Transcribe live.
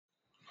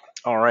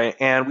All right,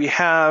 and we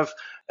have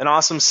an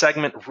awesome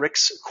segment,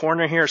 Rick's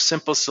Corner here,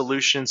 simple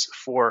solutions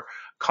for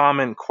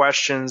common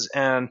questions.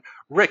 And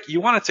Rick,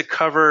 you wanted to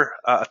cover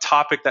a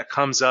topic that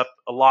comes up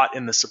a lot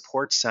in the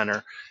support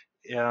center,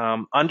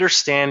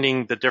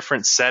 understanding the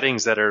different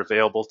settings that are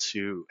available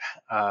to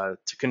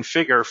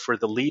configure for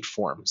the lead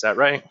form. Is that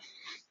right?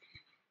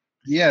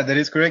 Yeah, that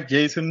is correct,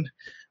 Jason.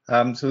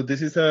 So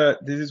this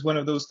is one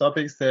of those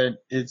topics that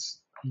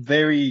it's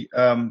very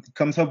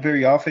comes up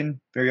very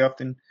often,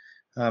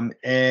 and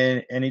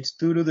it's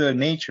due to the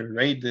nature,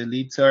 right? The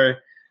leads are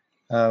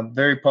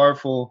very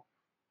powerful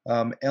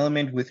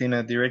element within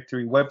a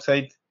directory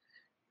website.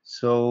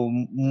 So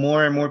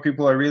more and more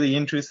people are really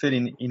interested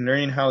in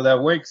learning how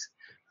that works.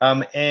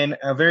 And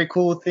a very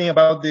cool thing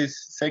about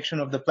this section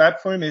of the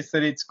platform is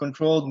that it's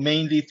controlled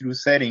mainly through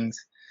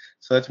settings.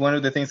 So that's one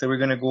of the things that we're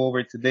going to go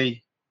over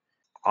today.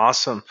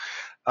 Awesome.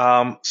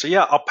 So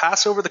yeah, I'll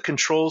pass over the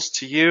controls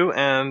to you,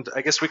 and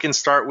I guess we can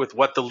start with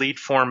what the lead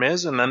form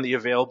is and then the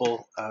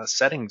available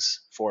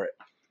settings for it.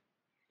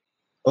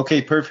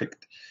 Okay,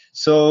 perfect.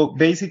 So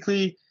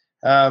basically,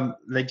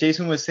 like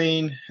Jason was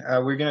saying,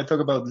 we're going to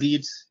talk about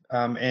leads.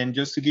 And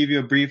just to give you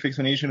a brief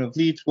explanation of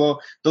leads,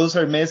 well, those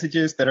are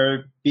messages that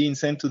are being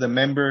sent to the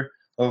member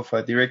of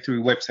a directory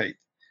website,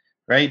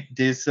 right?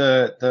 This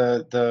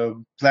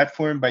the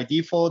platform by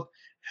default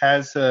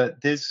has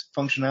this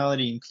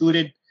functionality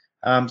included.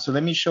 So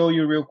let me show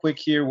you real quick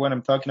here what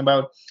I'm talking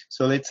about.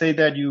 So let's say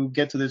that you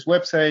get to this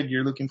website,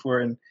 you're looking for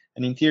an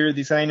interior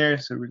designer.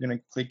 So we're going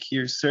to click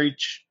here,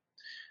 search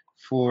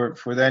for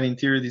that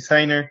interior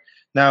designer.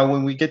 Now,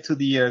 when we get to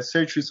the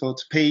search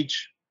results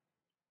page,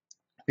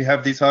 we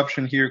have this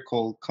option here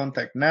called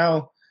Contact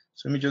Now.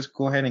 So let me just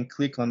go ahead and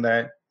click on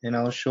that, and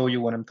I'll show you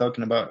what I'm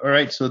talking about. All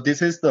right, so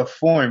this is the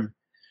form,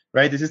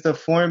 right? This is the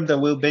form that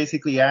will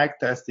basically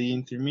act as the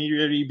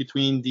intermediary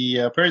between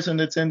the person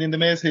that's sending the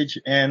message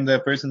and the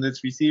person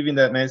that's receiving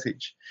that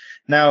message.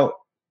 Now,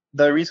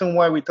 the reason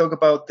why we talk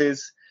about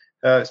this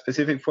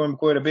specific form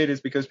quite a bit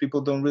is because people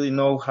don't really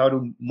know how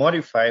to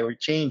modify or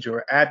change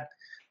or add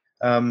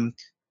um,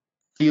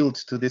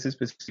 fields to this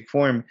specific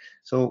form.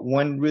 So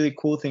one really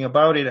cool thing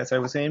about it, as I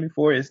was saying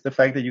before, is the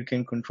fact that you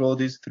can control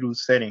this through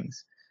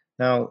settings.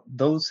 Now,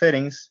 those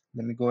settings,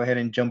 let me go ahead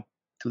and jump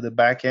to the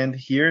back end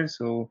here.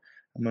 So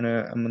I'm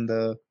on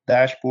the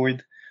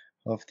dashboard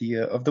of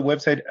the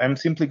website. I'm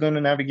simply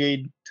gonna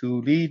navigate to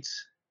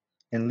leads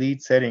and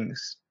lead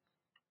settings.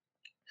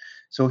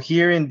 So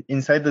here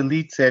inside the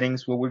lead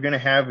settings, what we're gonna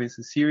have is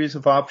a series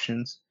of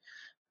options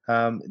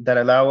that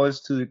allow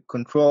us to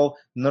control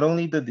not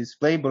only the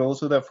display, but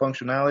also the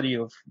functionality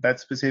of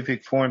that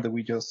specific form that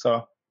we just saw.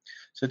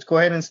 So let's go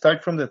ahead and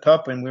start from the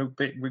top, and we're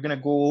going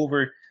to go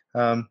over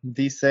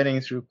these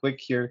settings real quick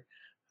here.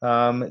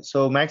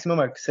 So maximum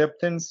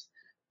acceptance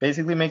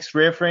basically makes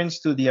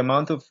reference to the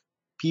amount of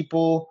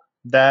people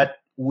that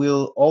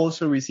will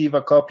also receive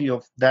a copy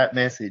of that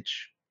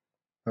message,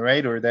 all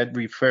right, or that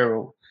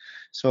referral.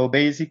 So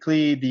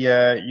basically,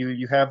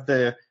 you have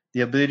the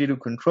ability to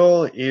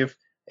control if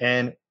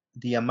and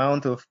the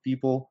amount of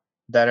people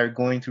that are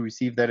going to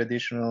receive that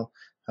additional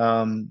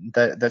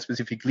that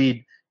specific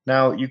lead.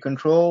 Now you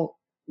control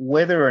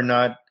whether or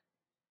not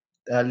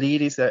a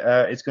lead is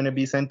it's going to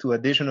be sent to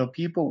additional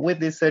people with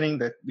this setting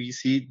that we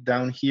see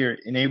down here.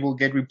 Enable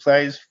get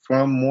replies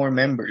from more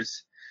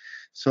members.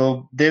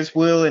 So this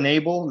will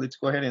enable. Let's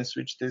go ahead and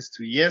switch this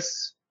to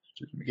yes.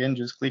 Again,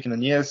 just clicking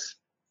on yes,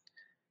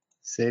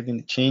 saving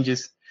the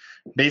changes.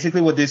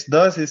 Basically, what this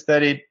does is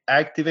that it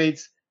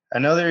activates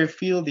another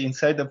field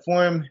inside the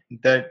form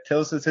that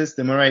tells the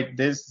system, all right,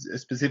 this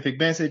specific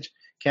message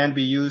can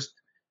be used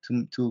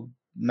to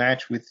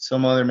match with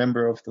some other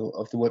member of the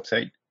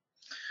website.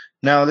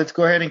 Now let's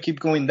go ahead and keep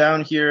going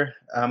down here.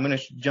 I'm going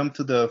to jump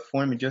to the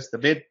form in just a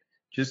bit,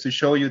 just to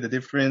show you the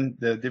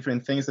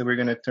different things that we're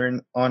going to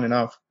turn on and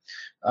off.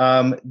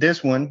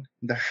 This one,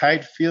 the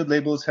hide field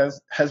labels,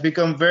 has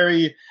become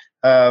very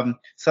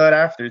sought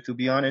after, to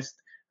be honest.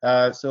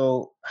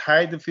 So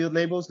hide the field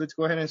labels. Let's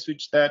go ahead and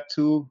switch that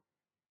to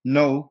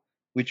no,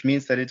 which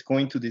means that it's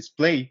going to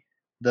display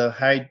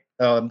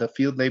the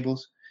field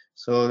labels.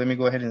 So let me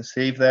go ahead and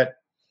save that.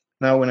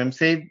 Now when I'm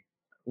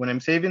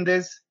saving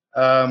this,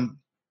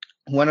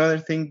 one other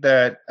thing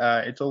that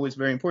it's always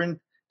very important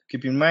to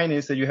keep in mind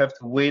is that you have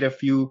to wait a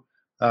few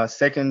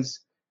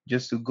seconds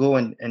just to go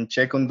and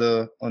check on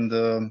the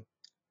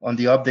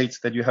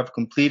updates that you have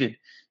completed.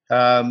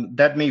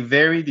 That may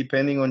vary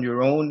depending on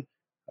your own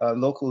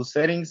local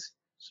settings.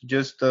 So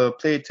just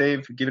play it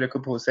safe, give it a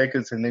couple of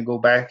seconds, and then go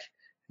back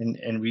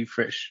and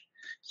refresh.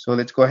 So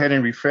let's go ahead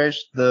and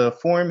refresh the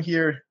form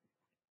here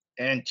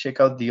and check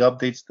out the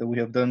updates that we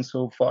have done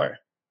so far.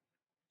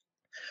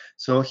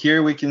 So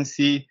here we can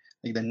see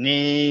like the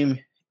name,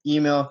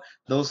 email.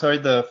 Those are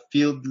the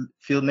field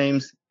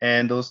names,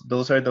 and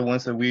those are the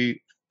ones that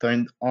we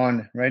turned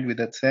on, right, with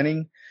that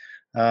setting.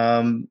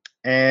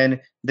 And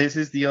this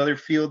is the other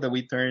field that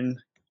we turn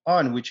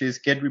on, which is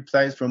get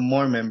replies from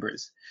more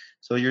members.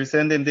 So you're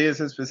sending this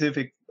a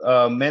specific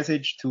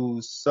message to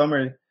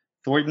Summer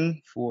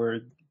Thornton for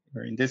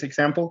or in this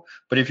example.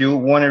 But if you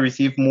want to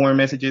receive more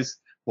messages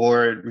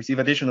or receive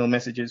additional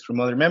messages from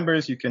other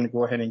members, you can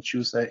go ahead and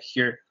choose that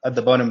here at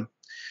the bottom.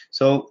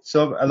 So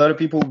a lot of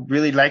people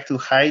really like to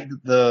hide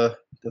the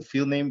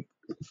field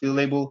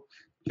label,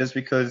 just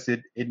because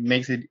it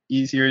makes it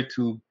easier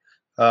to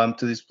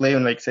display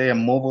on, like, say, a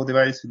mobile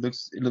device. It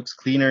looks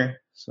cleaner.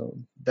 So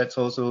that's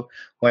also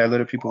why a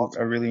lot of people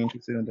are really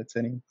interested in that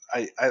setting.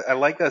 I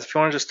like that. If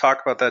you want to just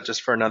talk about that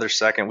just for another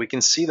second, we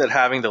can see that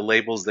having the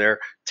labels there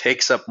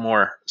takes up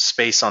more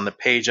space on the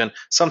page. And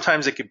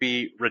sometimes it could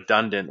be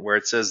redundant where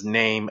it says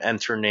name,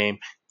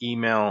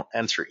 email,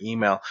 enter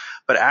email.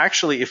 But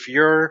actually, if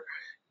you're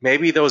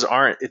maybe those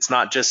aren't, it's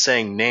not just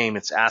saying name,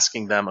 it's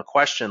asking them a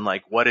question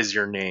like, what is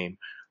your name?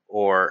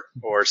 Or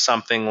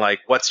something like,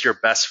 what's your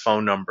best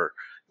phone number?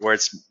 Where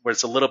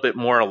it's a little bit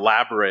more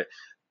elaborate,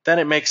 then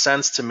it makes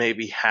sense to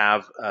maybe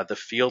have the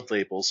field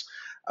labels.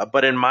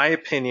 But in my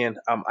opinion,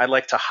 I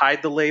like to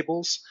hide the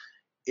labels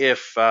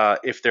if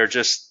they're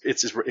just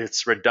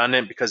it's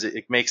redundant, because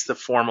it makes the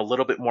form a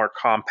little bit more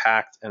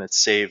compact and it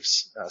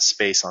saves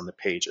space on the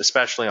page,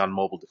 especially on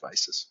mobile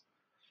devices.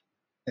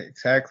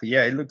 Exactly.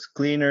 Yeah, it looks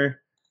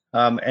cleaner.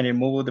 And in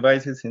mobile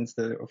devices, since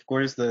of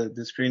course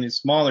the screen is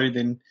smaller,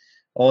 then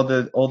all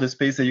the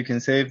space that you can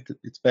save,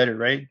 it's better,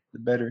 right? The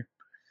better.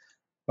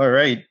 All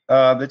right.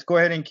 Let's go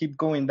ahead and keep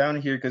going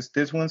down here, because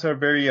these ones are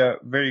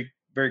very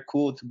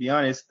cool, to be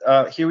honest.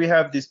 Here we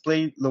have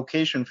display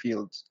location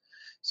fields.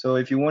 So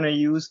if you want to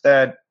use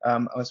that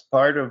as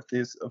part of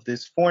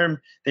this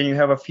form, then you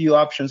have a few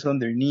options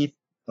underneath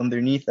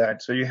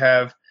that. So you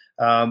have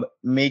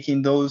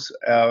making those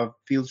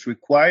fields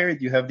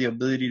required. You have the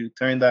ability to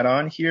turn that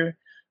on here.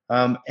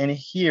 And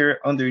here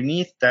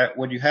underneath that,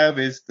 what you have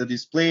is the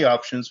display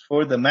options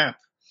for the map.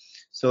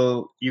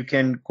 So you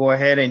can go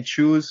ahead and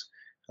choose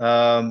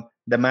the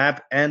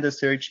map and the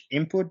search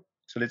input.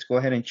 So let's go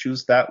ahead and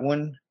choose that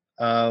one.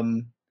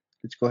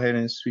 Let's go ahead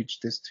and switch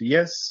this to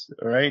yes.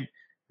 All right.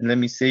 And let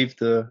me save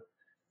the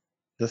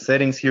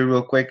settings here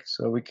real quick,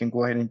 so we can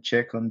go ahead and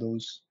check on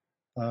those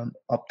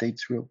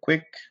updates real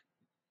quick.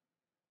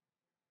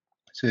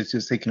 So it's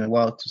just taking a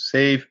while to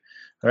save.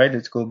 All right,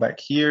 let's go back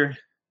here.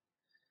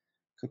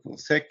 A couple of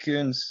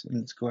seconds, and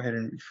let's go ahead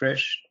and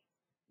refresh.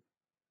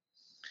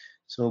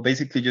 So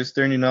basically just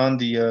turning on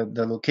the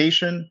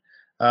location,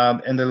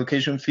 and the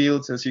location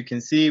fields, as you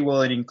can see,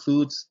 well, it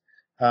includes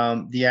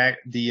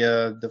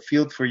the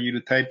field for you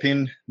to type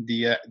in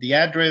the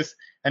address,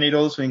 and it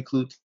also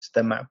includes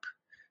the map,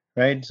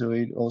 right? So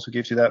it also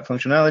gives you that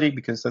functionality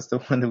because that's the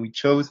one that we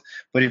chose.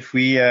 But if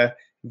we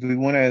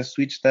want to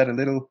switch that a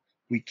little,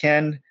 we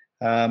can,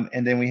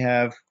 and then we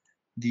have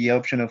the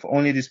option of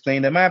only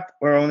displaying the map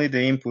or only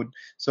the input.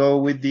 So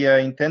with the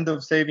intent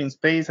of saving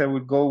space, I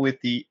would go with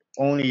the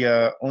only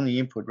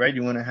input, right?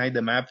 You want to hide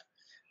the map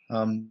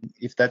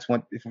if that's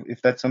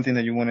something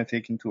that you want to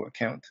take into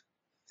account.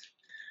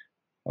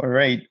 All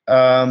right.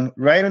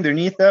 Right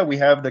underneath that, we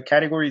have the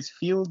categories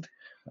field.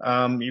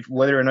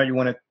 Whether or not you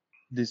want to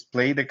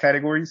display the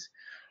categories,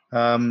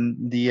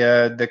 whether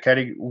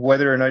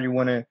or not you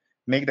want to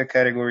make the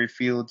category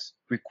fields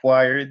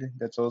required.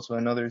 That's also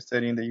another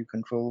setting that you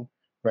control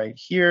right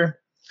here.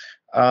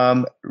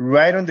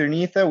 Right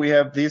underneath that, we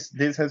have this.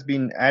 This has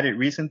been added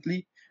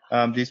recently.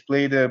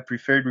 Display the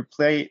preferred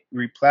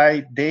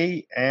reply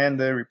day and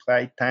the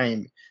reply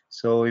time.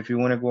 So if you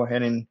want to go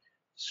ahead and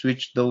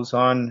switch those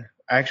on,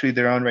 actually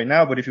they're on right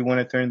now, but if you want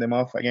to turn them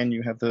off, again,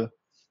 you have the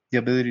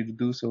ability to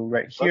do so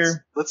right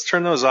here. Let's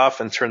turn those off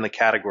and turn the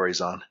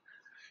categories on.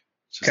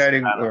 Just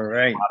all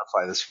right.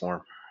 Modify this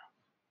form.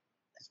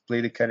 Display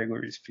the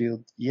categories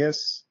field.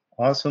 Yes.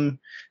 Awesome.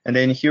 And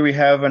then here we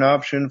have an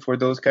option for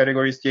those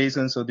categories,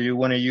 Jason. So do you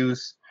want to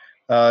use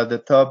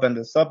the top and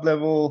the sub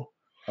level?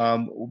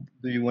 Do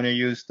you want to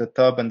use the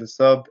top and the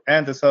sub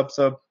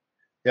sub? Do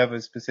you have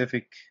a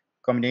specific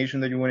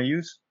combination that you want to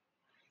use?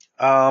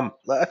 I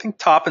think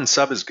top and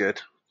sub is good.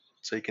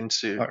 So you can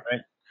see. All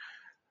right.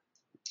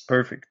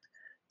 Perfect.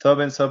 Top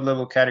and sub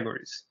level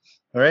categories.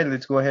 All right.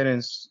 Let's go ahead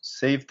and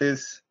save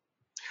this.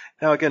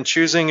 Now, again,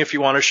 choosing if you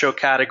want to show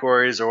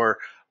categories or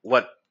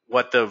what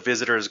the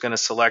visitor is going to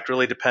select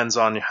really depends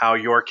on how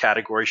your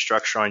category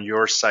structure on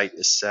your site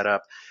is set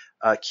up.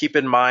 Keep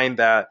in mind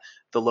that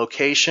the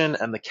location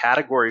and the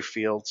category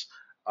fields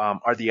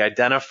are the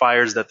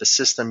identifiers that the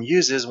system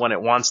uses when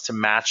it wants to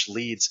match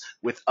leads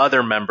with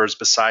other members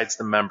besides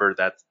the member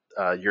that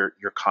you're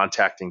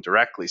contacting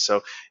directly.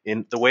 So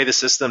in the way the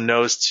system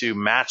knows to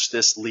match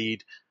this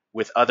lead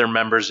with other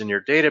members in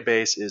your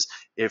database is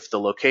if the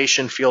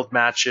location field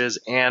matches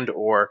and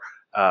or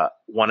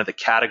one of the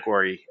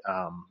category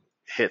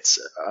hits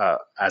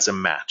as a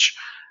match.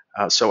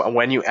 So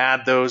when you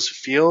add those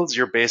fields,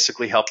 you're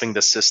basically helping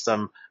the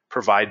system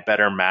provide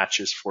better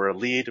matches for a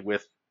lead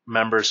with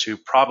members who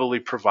probably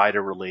provide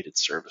a related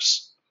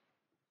service.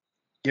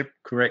 Yep,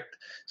 correct.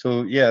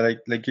 So yeah,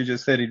 like you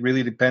just said, it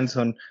really depends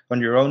on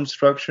your own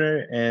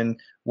structure and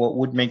what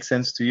would make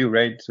sense to you,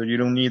 right? So you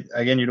don't need,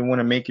 again, you don't want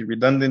to make it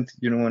redundant.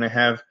 You don't want to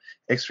have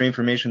extra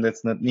information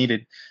that's not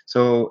needed.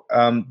 So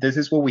this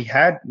is what we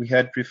had. We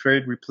had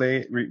preferred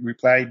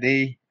reply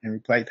day and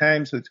reply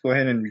time. So let's go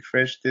ahead and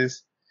refresh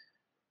this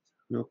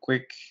real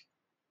quick.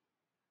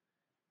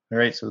 All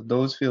right, so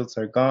those fields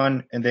are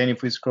gone. And then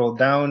if we scroll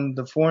down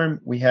the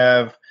form, we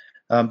have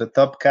the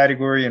top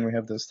category and we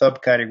have the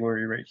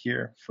subcategory right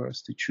here for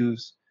us to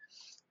choose.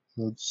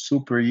 So it's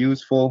super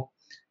useful,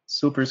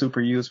 super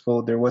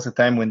useful. There was a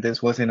time when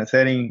this wasn't a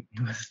setting.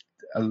 It was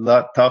a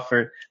lot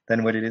tougher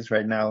than what it is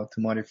right now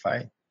to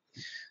modify.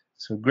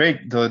 So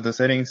great. The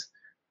settings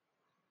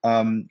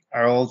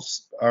are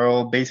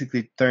all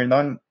basically turned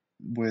on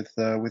with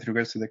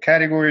regards to the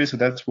category. So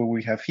that's what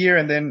we have here.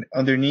 And then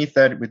underneath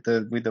that, with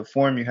the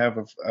form, you have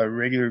a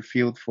regular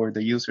field for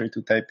the user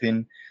to type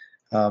in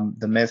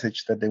the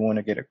message that they want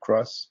to get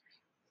across.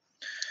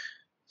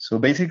 So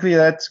basically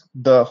that's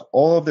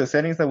all of the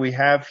settings that we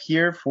have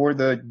here for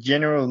the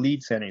general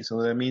lead setting.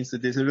 So that means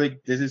that this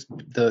is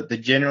the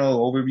general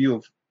overview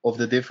of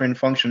the different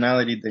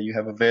functionality that you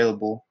have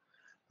available.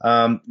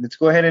 Let's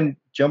go ahead and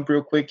jump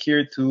real quick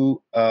here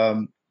to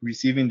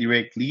receiving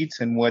direct leads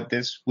and what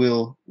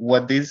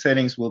these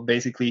settings will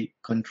basically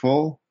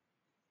control.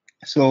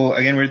 So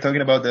again, we're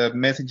talking about the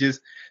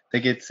messages that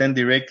get sent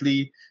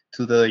directly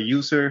to the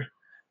user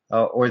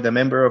or the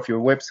member of your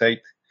website.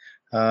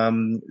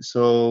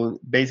 So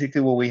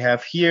basically what we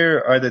have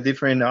here are the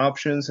different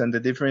options and the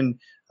different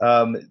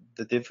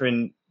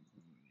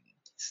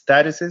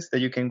statuses that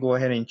you can go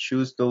ahead and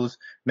choose those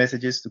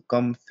messages to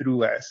come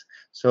through as.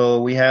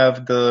 So we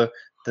have the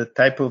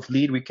type of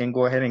lead. We can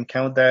go ahead and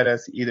count that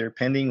as either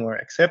pending or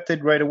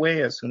accepted right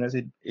away as soon as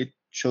it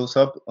shows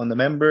up on the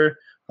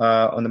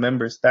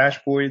member's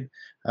dashboard.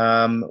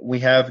 We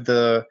have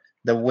the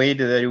way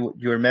that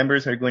your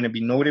members are going to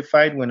be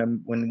notified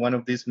when one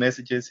of these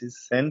messages is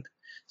sent.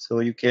 So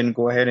you can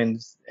go ahead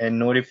and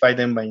notify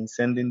them by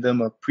sending them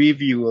a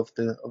preview of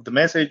the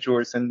message,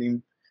 or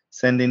sending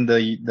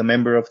the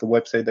member of the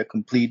website the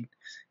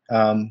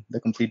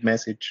complete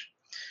message.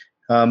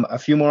 A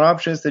few more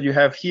options that you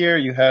have here.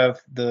 You have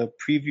the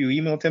preview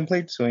email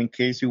template. So in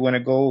case you want to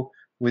go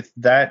with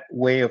that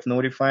way of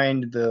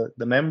notifying the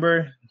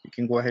member, you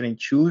can go ahead and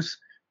choose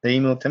the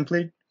email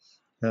template.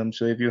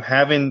 So if you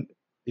haven't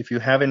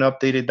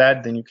updated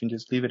that, then you can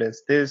just leave it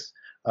as this.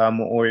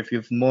 Or if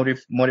you've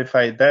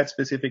modified that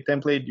specific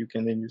template, you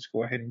can then just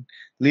go ahead and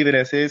leave it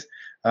as is.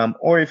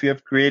 Or if you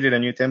have created a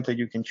new template,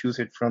 you can choose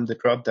it from the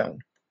dropdown.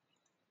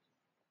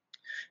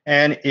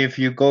 And if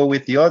you go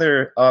with the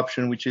other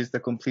option, which is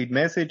the complete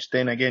message,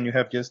 then again, you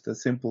have just a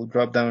simple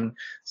dropdown,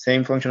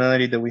 same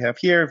functionality that we have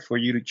here for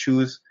you to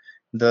choose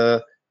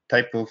the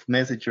type of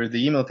message or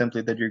the email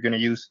template that you're going to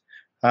use.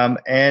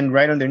 And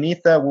right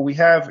underneath that, what we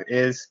have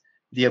is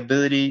the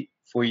ability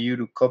for you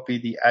to copy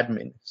the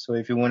admin. So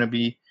if you want to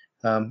be,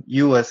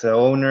 you as the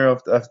owner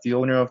of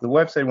the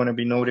website want to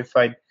be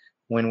notified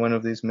when one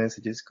of these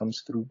messages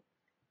comes through.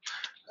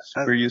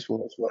 Super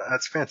useful as well.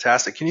 That's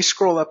fantastic. Can you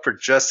scroll up for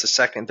just a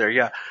second there?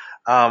 Yeah.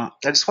 I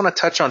just want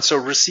to touch on, so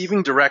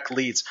receiving direct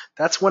leads,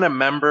 that's when a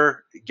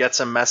member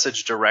gets a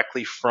message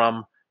directly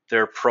from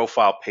their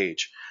profile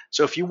page.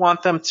 So if you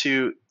want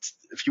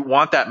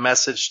that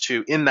message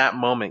to, in that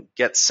moment,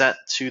 get sent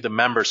to the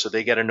member so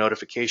they get a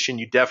notification,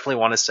 you definitely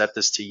want to set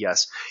this to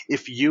yes.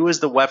 If you as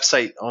the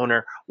website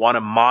owner want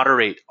to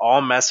moderate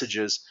all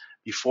messages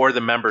before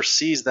the member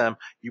sees them,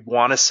 you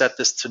want to set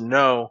this to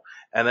no.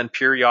 And then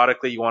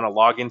periodically you want to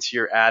log into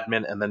your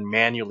admin and then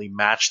manually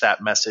match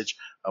that message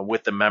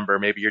with the member.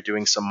 Maybe you're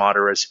doing some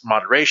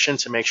moderation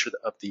to make sure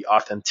of the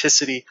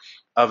authenticity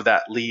of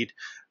that lead.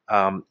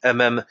 And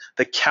then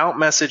the count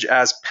message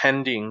as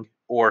pending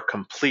or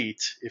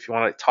complete, if you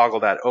want to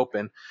toggle that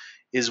open,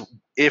 is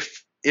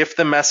if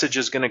the message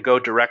is going to go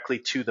directly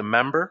to the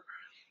member.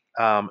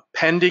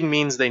 Pending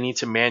means they need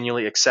to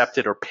manually accept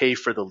it or pay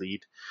for the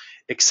lead.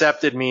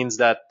 Accepted means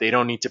that they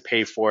don't need to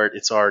pay for it.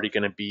 It's already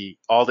going to be,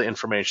 all the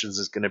information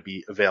is going to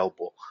be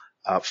available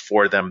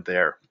for them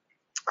there.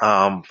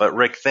 But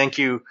Rick, thank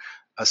you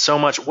so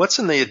much. What's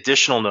in the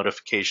additional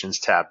notifications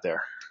tab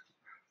there?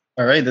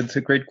 All right, that's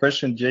a great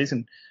question,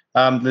 Jason.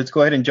 Let's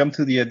go ahead and jump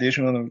to the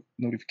additional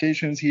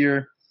notifications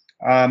here.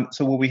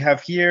 So what we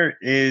have here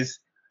is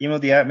email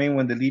the admin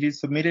when the lead is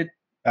submitted.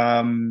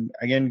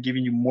 Again,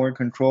 giving you more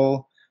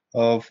control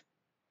of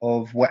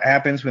what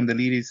happens when the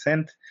lead is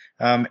sent.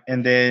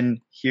 And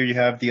then here you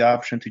have the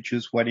option to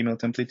choose what email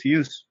template to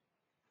use.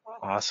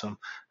 Awesome.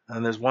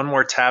 And there's one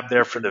more tab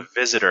there for the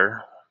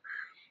visitor.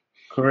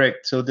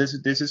 Correct. So this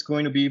is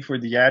going to be for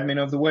the admin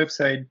of the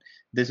website.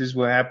 This is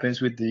what happens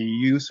with the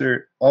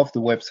user of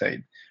the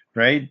website,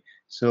 right?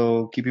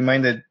 So keep in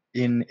mind that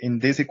in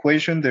this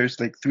equation, there's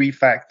like three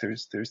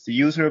factors. There's the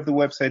user of the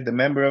website, the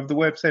member of the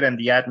website, and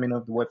the admin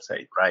of the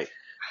website. Right.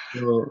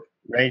 So,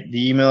 right,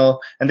 the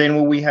email. And then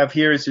what we have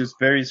here is just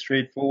very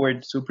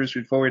straightforward, super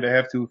straightforward. I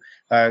have to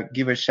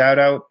give a shout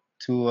out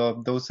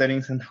to those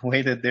settings in the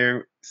way that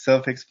they're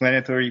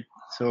self-explanatory.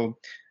 So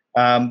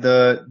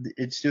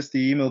It's just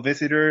the email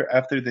visitor.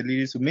 After the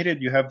lead is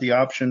submitted, you have the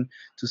option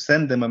to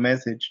send them a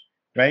message,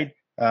 right?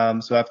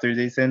 So after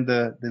they send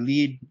the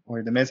lead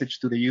or the message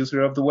to the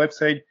user of the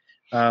website,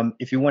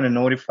 if you want to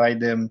notify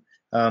them,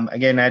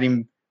 again,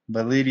 adding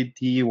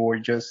validity or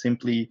just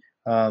simply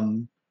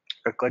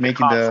Like a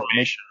making the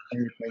confirmation.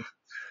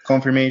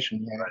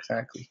 confirmation. Yeah,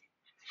 exactly.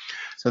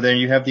 So then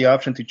you have the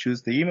option to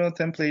choose the email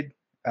template,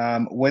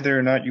 whether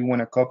or not you want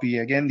to copy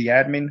again the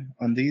admin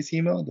on this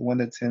email, the one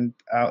that's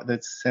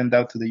sent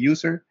out to the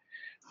user,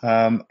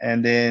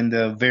 and then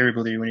the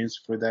variable that you want to use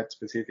for that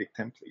specific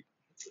template.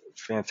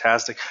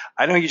 Fantastic.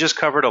 I know you just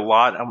covered a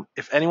lot.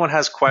 If anyone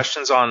has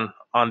questions on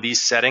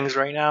these settings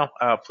right now,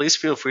 please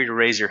feel free to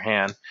raise your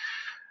hand.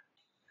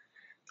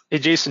 Hey,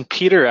 Jason,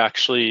 Peter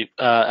actually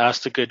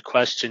asked a good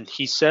question.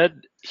 He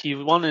said he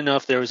wanted to know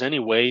if there was any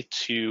way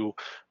to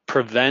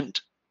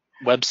prevent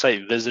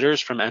website visitors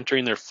from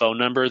entering their phone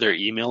number, their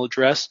email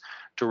address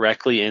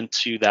directly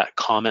into that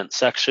comment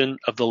section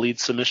of the lead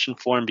submission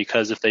form,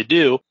 because if they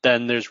do,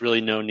 then there's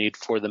really no need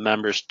for the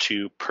members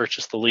to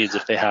purchase the leads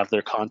if they have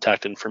their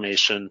contact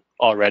information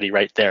already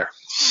right there.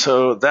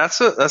 So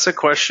that's a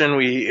question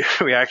we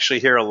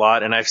actually hear a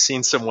lot, and I've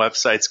seen some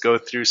websites go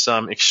through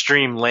some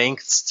extreme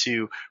lengths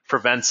to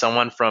prevent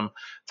someone from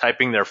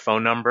typing their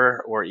phone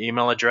number or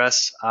email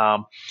address.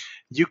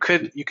 You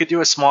could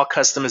do a small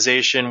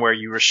customization where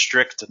you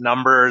restrict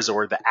numbers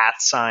or the @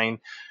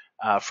 sign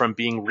from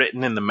being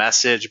written in the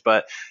message,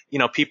 but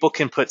people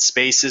can put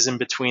spaces in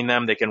between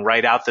them. They can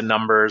write out the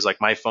numbers,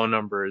 like my phone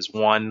number is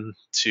 1,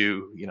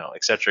 2,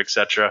 et cetera, et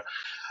cetera.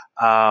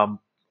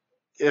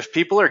 If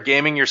people are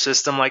gaming your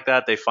system like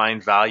that, they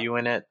find value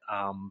in it.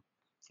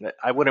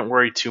 I wouldn't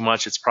worry too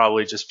much. It's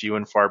probably just few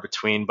and far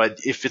between. But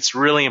if it's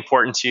really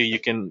important to you, you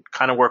can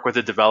kind of work with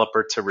a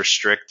developer to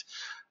restrict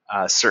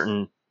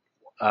certain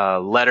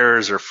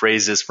letters or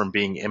phrases from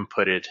being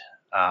inputted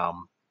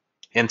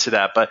into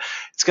that. But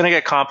it's going to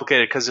get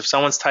complicated because if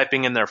someone's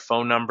typing in their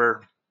phone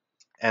number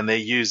and they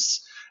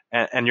use,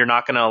 and you're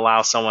not going to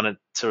allow someone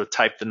to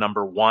type the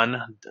number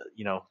 1,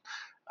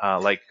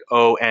 like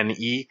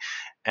ONE.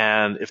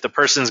 And if the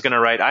person's going to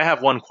write, I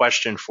have one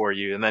question for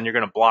you, and then you're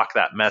going to block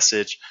that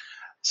message.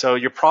 So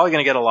you're probably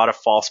going to get a lot of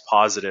false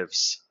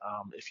positives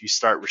if you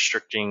start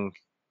restricting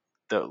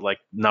the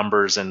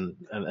numbers and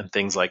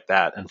things like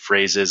that, and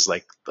phrases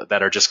like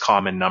that are just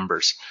common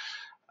numbers.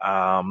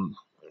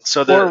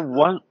 Or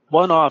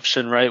one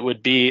option, right,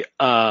 would be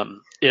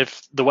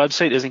if the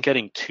website isn't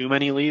getting too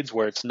many leads,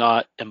 where it's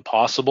not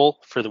impossible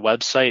for the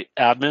website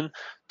admin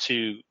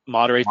to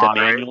moderate them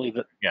manually.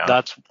 Yeah.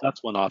 That's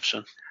one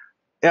option.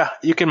 Yeah,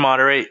 you can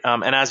moderate,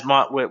 and as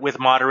with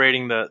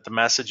moderating the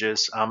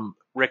messages,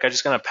 Rick, I'm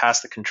just going to pass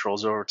the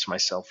controls over to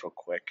myself real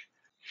quick.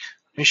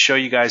 Let me show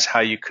you guys how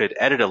you could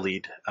edit a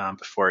lead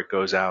before it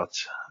goes out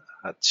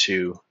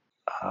to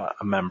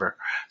a member.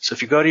 So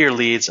if you go to your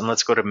leads, and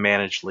let's go to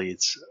manage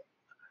leads.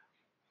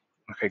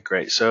 Okay,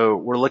 great. So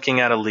we're looking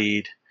at a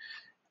lead.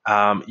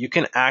 You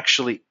can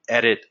actually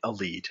edit a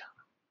lead.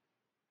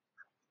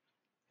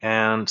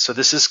 And so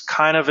this is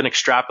kind of an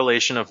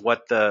extrapolation of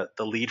what the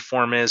lead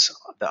form is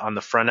on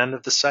the front end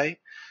of the site.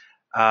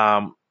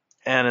 And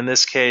in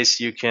this case,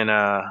 you can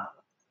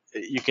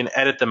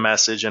edit the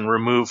message and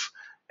remove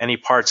any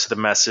parts of the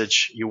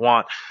message you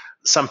want.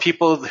 Some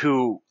people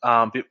who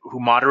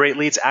moderate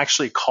leads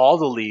actually call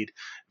the lead,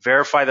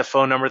 verify the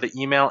phone number, the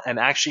email, and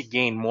actually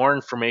gain more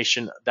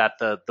information that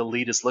the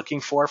lead is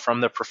looking for from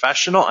the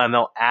professional, and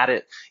they'll add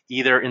it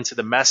either into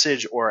the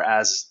message or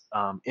as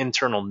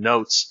internal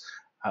notes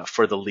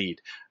for the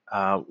lead,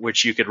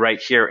 which you could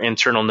write here,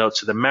 internal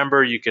notes to the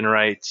member. You can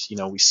write,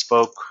 we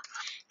spoke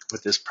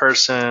with this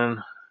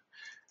person.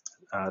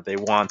 They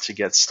want to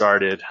get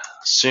started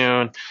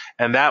soon,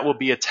 and that will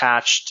be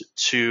attached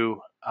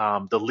to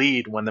the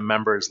lead when the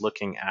member is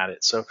looking at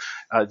it. So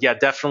yeah,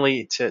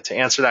 definitely to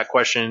answer that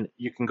question,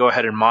 you can go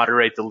ahead and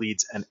moderate the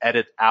leads and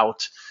edit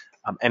out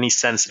any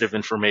sensitive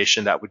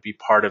information that would be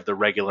part of the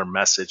regular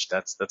message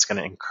that's going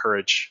to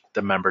encourage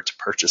the member to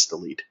purchase the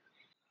lead.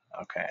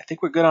 Okay, I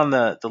think we're good on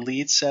the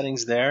lead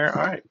settings there.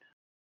 All right.